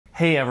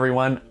Hey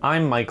everyone,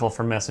 I'm Michael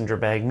from Messenger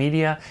Bag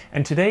Media,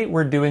 and today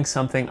we're doing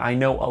something I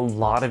know a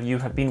lot of you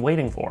have been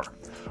waiting for.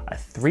 A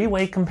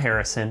three-way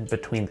comparison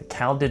between the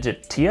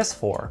CalDigit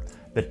TS4,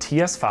 the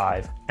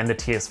TS5, and the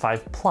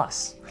TS5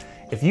 Plus.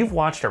 If you've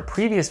watched our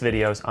previous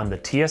videos on the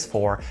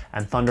TS4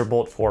 and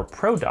Thunderbolt 4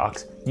 Pro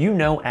docks, you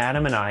know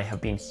Adam and I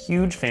have been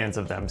huge fans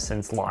of them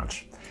since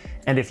launch.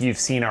 And if you've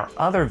seen our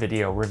other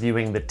video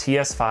reviewing the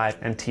TS5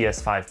 and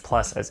TS5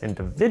 Plus as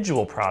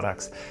individual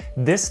products,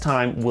 this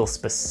time we'll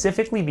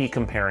specifically be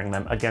comparing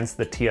them against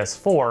the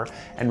TS4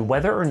 and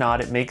whether or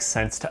not it makes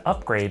sense to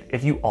upgrade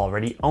if you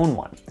already own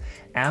one.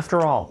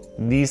 After all,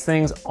 these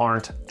things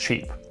aren't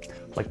cheap.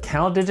 Like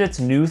CalDigit's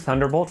new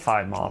Thunderbolt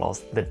 5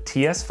 models, the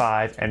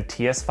TS5 and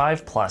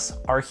TS5 Plus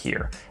are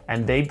here,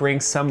 and they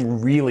bring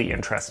some really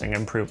interesting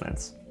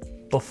improvements.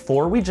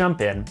 Before we jump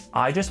in,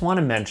 I just want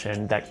to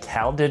mention that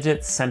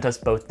CalDigit sent us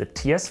both the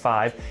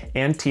TS5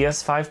 and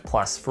TS5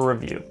 Plus for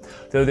review,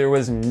 though there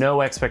was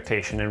no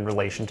expectation in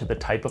relation to the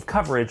type of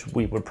coverage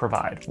we would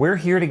provide. We're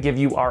here to give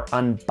you our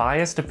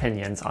unbiased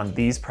opinions on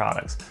these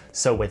products,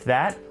 so with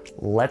that,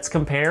 let's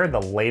compare the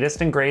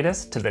latest and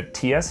greatest to the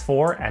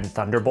TS4 and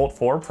Thunderbolt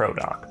 4 Pro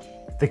dock.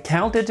 The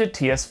CalDigit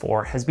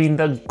TS4 has been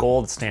the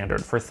gold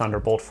standard for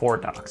Thunderbolt 4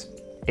 docks.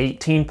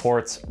 18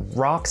 ports,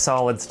 rock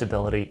solid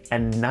stability,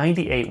 and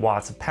 98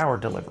 watts of power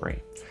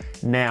delivery.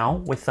 Now,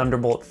 with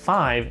Thunderbolt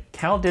 5,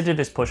 CalDigit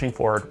is pushing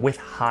forward with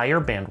higher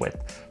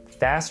bandwidth,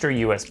 faster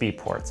USB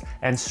ports,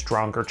 and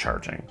stronger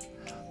charging.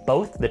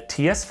 Both the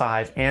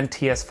TS5 and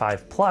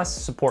TS5 Plus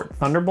support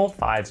Thunderbolt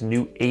 5's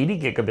new 80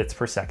 gigabits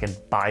per second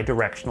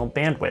bidirectional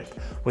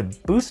bandwidth,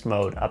 with boost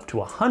mode up to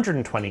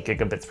 120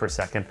 gigabits per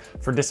second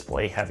for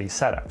display-heavy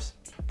setups.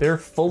 They're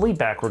fully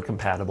backward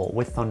compatible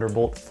with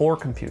Thunderbolt 4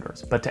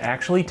 computers, but to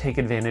actually take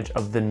advantage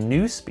of the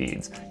new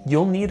speeds,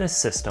 you'll need a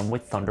system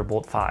with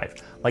Thunderbolt 5,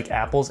 like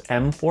Apple's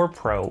M4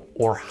 Pro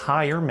or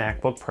higher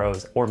MacBook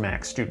Pros or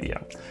Mac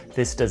Studio.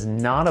 This does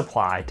not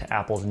apply to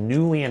Apple's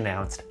newly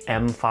announced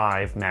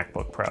M5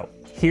 MacBook Pro.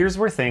 Here's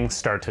where things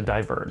start to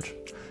diverge.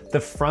 The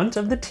front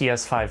of the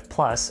TS5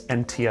 Plus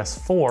and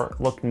TS4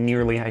 look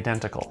nearly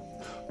identical.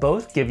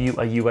 Both give you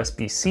a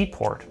USB-C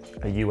port,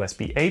 a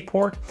USB-A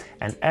port,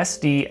 and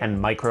SD and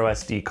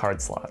microSD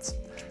card slots.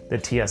 The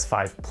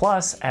TS5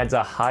 Plus adds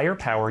a higher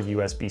power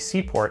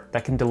USB-C port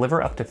that can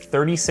deliver up to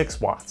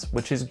 36 watts,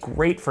 which is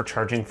great for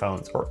charging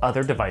phones or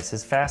other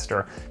devices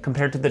faster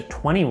compared to the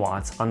 20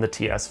 watts on the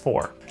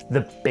TS4.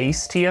 The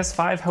base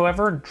TS5,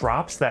 however,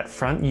 drops that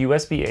front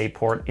USB-A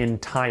port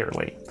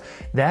entirely.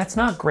 That's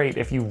not great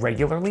if you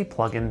regularly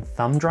plug in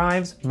thumb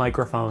drives,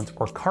 microphones,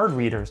 or card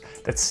readers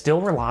that still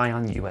rely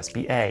on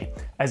USB-A,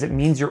 as it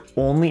means your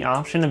only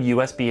option of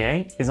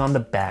USB-A is on the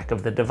back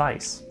of the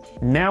device.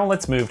 Now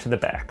let's move to the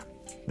back.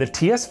 The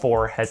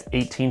TS4 has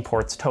 18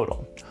 ports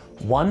total,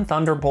 one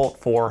Thunderbolt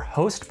 4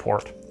 host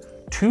port,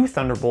 two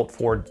Thunderbolt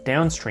 4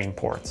 downstream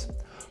ports,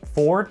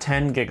 four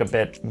 10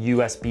 gigabit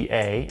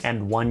USB-A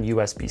and one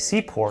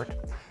USB-C port,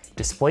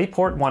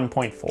 DisplayPort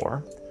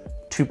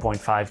 1.4,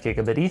 2.5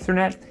 gigabit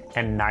Ethernet,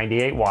 and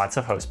 98 watts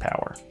of host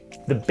power.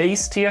 The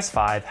base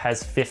TS5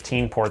 has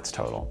 15 ports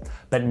total,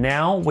 but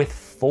now with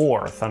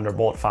four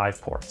Thunderbolt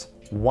 5 ports.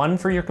 One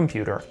for your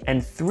computer,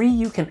 and three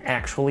you can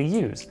actually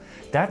use.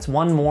 That's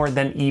one more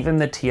than even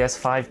the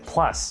TS5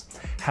 Plus.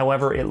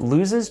 However, it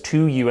loses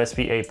two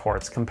USB-A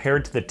ports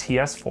compared to the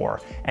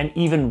TS4, and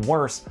even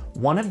worse,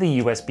 one of the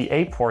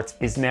USB-A ports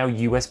is now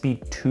USB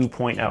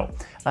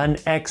 2.0, an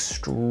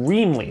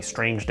extremely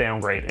strange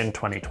downgrade in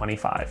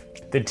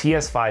 2025. The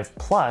TS5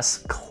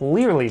 Plus,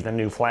 clearly the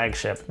new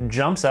flagship,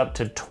 jumps up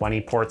to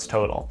 20 ports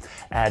total,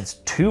 adds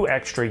two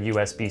extra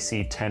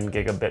USB-C 10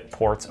 gigabit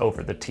ports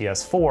over the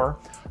TS4,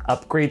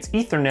 upgrades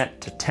Ethernet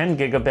to 10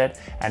 gigabit,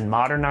 and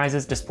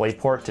modernizes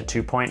DisplayPort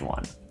to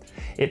 2.1.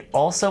 It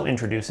also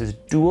introduces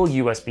dual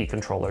USB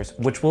controllers,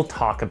 which we'll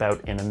talk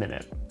about in a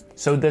minute.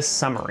 So this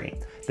summary,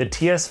 the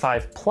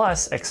TS5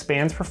 Plus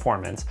expands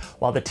performance,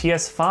 while the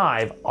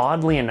TS5,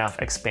 oddly enough,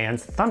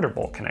 expands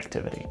Thunderbolt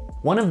connectivity.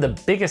 One of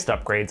the biggest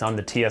upgrades on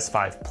the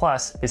TS5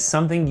 Plus is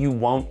something you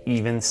won't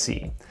even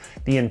see: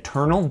 the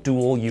internal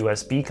dual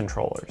USB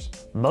controllers.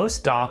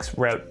 Most docks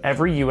route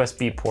every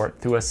USB port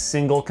through a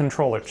single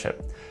controller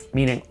chip,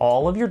 meaning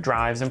all of your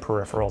drives and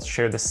peripherals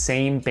share the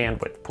same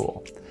bandwidth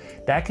pool.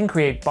 That can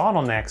create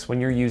bottlenecks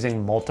when you're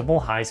using multiple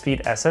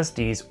high-speed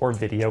SSDs or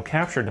video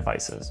capture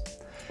devices.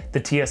 The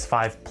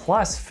TS5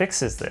 Plus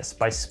fixes this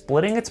by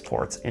splitting its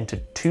ports into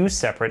two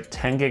separate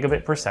 10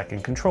 gigabit per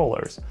second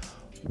controllers.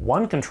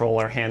 One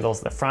controller handles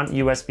the front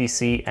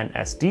USB-C and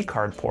SD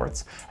card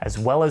ports, as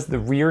well as the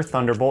rear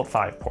Thunderbolt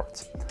 5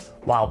 ports,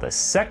 while the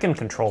second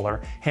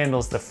controller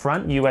handles the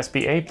front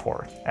USB-A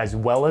port, as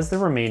well as the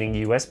remaining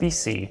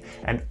USB-C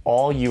and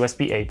all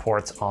USB-A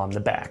ports on the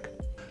back.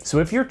 So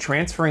if you're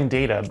transferring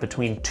data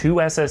between two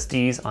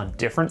SSDs on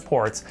different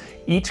ports,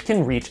 each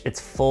can reach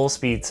its full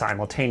speed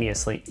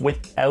simultaneously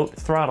without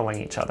throttling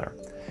each other.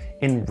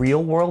 In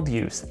real-world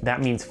use,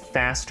 that means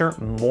faster,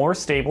 more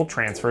stable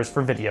transfers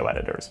for video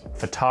editors,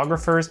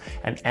 photographers,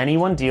 and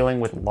anyone dealing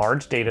with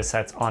large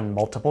datasets on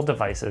multiple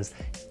devices,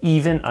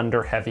 even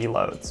under heavy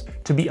loads.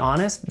 To be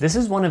honest, this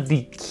is one of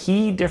the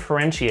key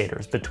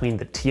differentiators between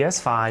the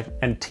TS5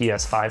 and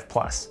TS5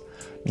 Plus.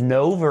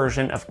 No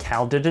version of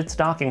CalDigit's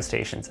docking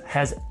stations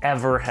has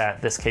ever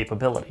had this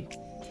capability.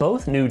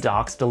 Both new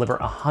docks deliver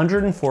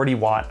 140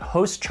 watt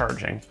host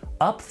charging,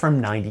 up from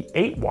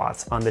 98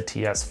 watts on the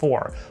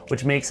TS4,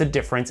 which makes a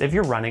difference if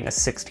you're running a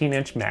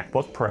 16-inch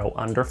MacBook Pro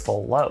under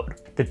full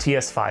load. The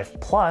TS5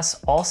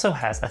 Plus also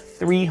has a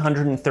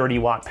 330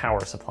 watt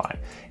power supply,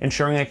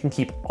 ensuring I can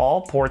keep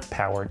all ports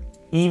powered,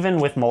 even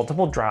with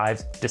multiple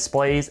drives,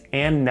 displays,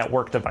 and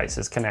network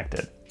devices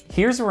connected.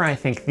 Here's where I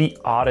think the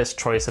oddest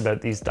choice about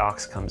these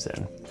docks comes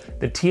in.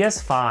 The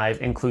TS5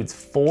 includes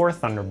 4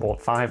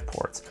 Thunderbolt 5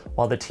 ports,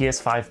 while the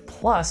TS5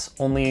 Plus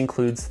only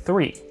includes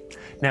 3.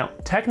 Now,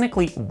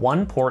 technically,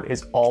 one port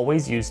is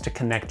always used to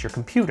connect your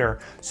computer,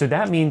 so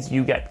that means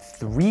you get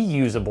 3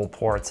 usable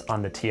ports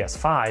on the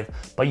TS5,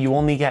 but you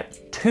only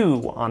get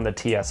 2 on the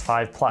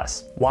TS5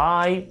 Plus.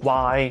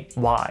 Why?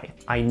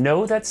 I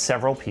know that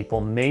several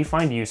people may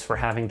find use for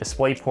having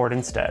DisplayPort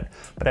instead,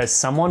 but as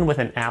someone with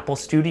an Apple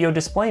Studio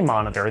display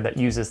monitor that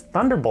uses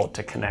Thunderbolt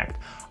to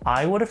connect,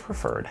 I would have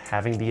preferred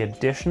having the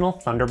additional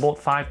Thunderbolt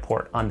 5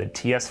 port on the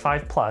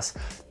TS5 Plus,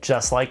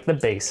 just like the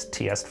base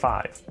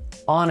TS5.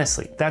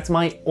 Honestly, that's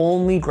my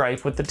only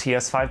gripe with the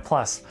TS5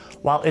 Plus.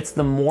 While it's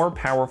the more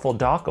powerful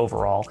dock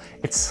overall,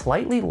 it's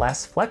slightly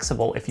less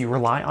flexible if you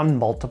rely on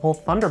multiple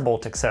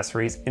Thunderbolt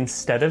accessories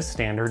instead of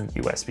standard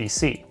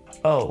USB-C.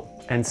 Oh,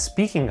 and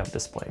speaking of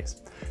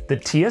displays, the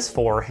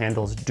TS4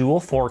 handles dual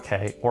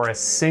 4K or a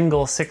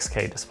single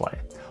 6K display,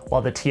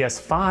 while the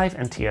TS5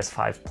 and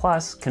TS5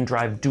 Plus can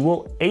drive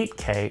dual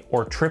 8K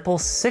or triple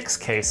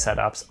 6K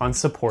setups on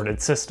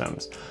supported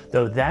systems,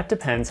 though that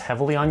depends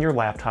heavily on your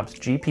laptop's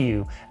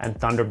GPU and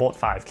Thunderbolt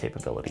 5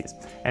 capabilities,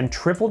 and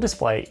triple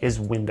display is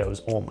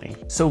Windows only.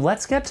 So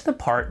let's get to the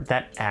part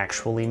that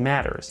actually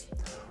matters.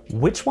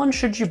 Which one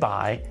should you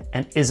buy,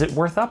 and is it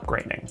worth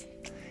upgrading?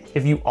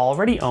 If you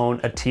already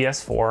own a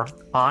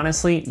TS4,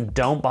 honestly,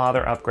 don't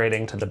bother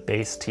upgrading to the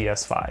base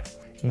TS5.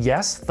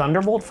 Yes,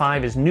 Thunderbolt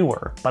 5 is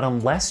newer, but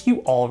unless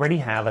you already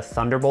have a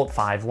Thunderbolt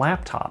 5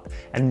 laptop,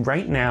 and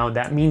right now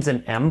that means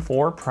an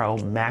M4 Pro,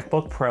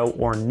 MacBook Pro,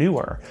 or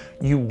newer,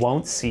 you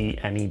won't see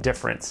any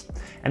difference.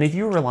 And if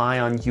you rely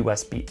on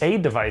USB-A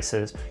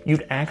devices,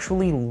 you'd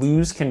actually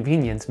lose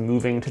convenience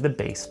moving to the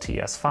base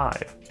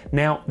TS5.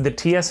 Now, the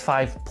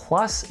TS5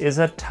 Plus is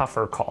a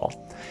tougher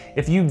call.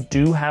 If you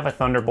do have a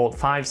Thunderbolt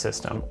 5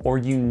 system, or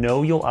you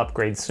know you'll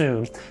upgrade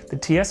soon, the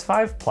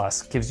TS5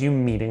 Plus gives you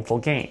meaningful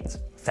gains.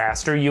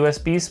 Faster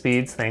USB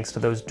speeds thanks to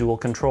those dual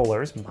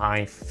controllers,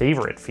 my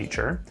favorite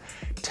feature,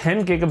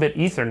 10 gigabit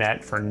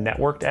Ethernet for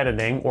networked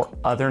editing or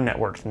other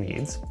networked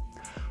needs,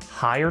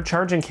 higher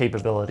charging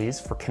capabilities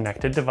for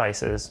connected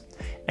devices,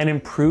 and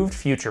improved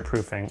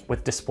future-proofing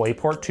with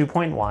DisplayPort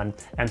 2.1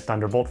 and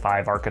Thunderbolt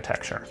 5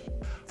 architecture.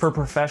 For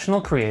professional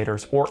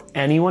creators or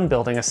anyone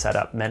building a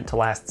setup meant to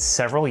last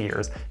several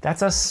years,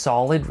 that's a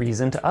solid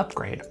reason to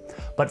upgrade.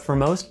 But for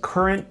most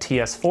current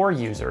TS4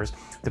 users,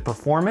 the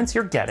performance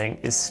you're getting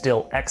is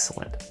still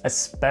excellent,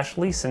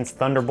 especially since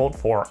Thunderbolt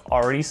 4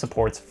 already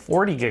supports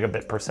 40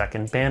 gigabit per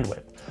second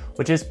bandwidth,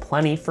 which is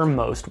plenty for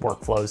most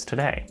workflows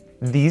today.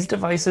 These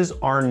devices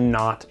are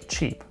not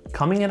cheap,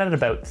 coming in at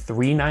about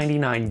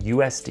 $399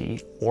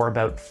 USD or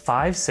about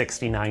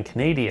 $569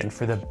 Canadian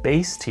for the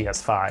base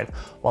TS5,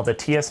 while the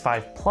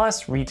TS5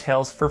 Plus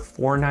retails for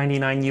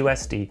 $499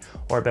 USD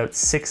or about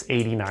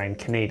 $689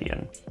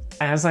 Canadian.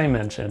 As I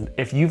mentioned,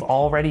 if you've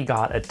already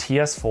got a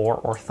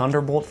TS4 or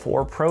Thunderbolt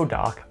 4 Pro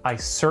dock, I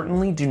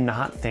certainly do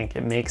not think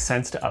it makes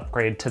sense to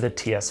upgrade to the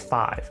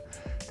TS5.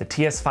 The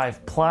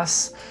TS5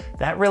 Plus,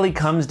 that really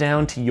comes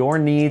down to your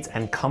needs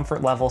and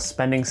comfort level,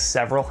 spending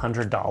several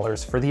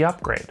 $100s for the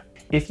upgrade.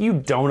 If you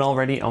don't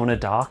already own a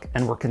dock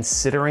and were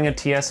considering a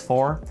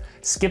TS4,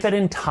 skip it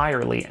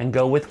entirely and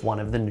go with one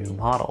of the new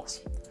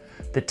models.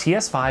 The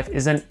TS5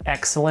 is an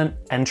excellent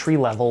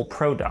entry-level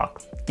Pro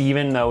dock,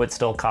 even though it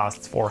still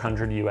costs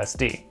 $400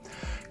 USD.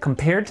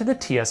 Compared to the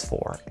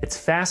TS4, it's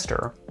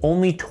faster,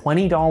 only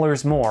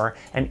 $20 more,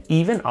 and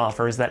even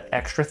offers that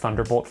extra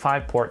Thunderbolt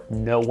 5 port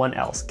no one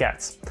else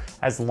gets,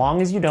 as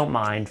long as you don't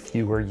mind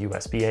fewer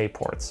USB-A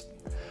ports.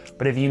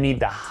 But if you need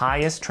the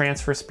highest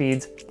transfer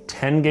speeds,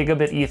 10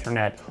 gigabit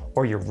Ethernet,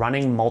 or you're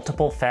running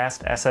multiple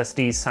fast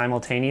SSDs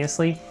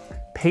simultaneously,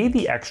 pay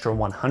the extra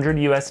 $100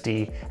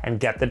 USD and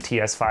get the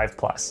TS5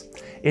 Plus.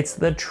 It's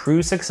the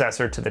true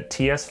successor to the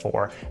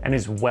TS4 and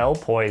is well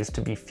poised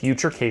to be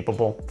future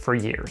capable for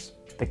years.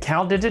 The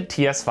CalDigit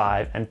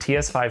TS5 and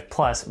TS5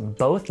 Plus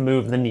both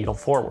move the needle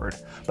forward,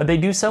 but they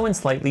do so in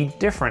slightly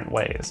different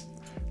ways.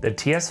 The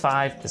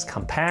TS5 is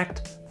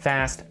compact,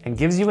 fast, and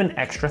gives you an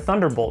extra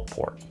Thunderbolt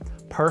port,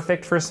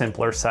 perfect for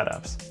simpler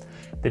setups.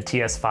 The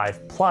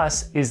TS5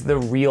 Plus is the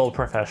real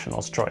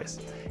professional's choice.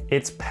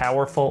 It's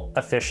powerful,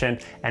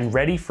 efficient, and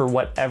ready for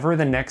whatever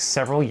the next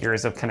several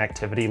years of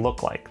connectivity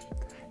look like.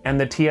 And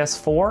the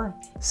TS4?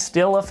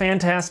 Still a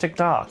fantastic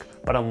dock,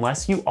 but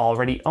unless you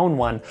already own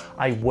one,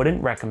 I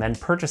wouldn't recommend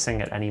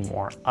purchasing it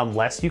anymore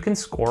unless you can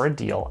score a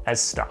deal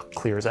as stock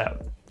clears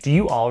out. Do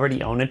you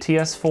already own a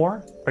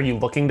TS4? Are you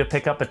looking to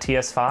pick up a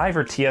TS5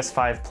 or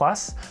TS5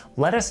 Plus?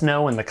 Let us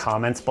know in the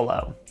comments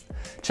below.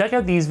 Check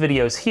out these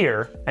videos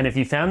here, and if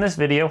you found this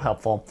video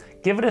helpful,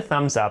 give it a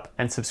thumbs up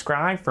and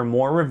subscribe for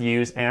more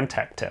reviews and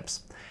tech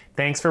tips.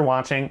 Thanks for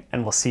watching,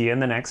 and we'll see you in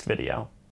the next video.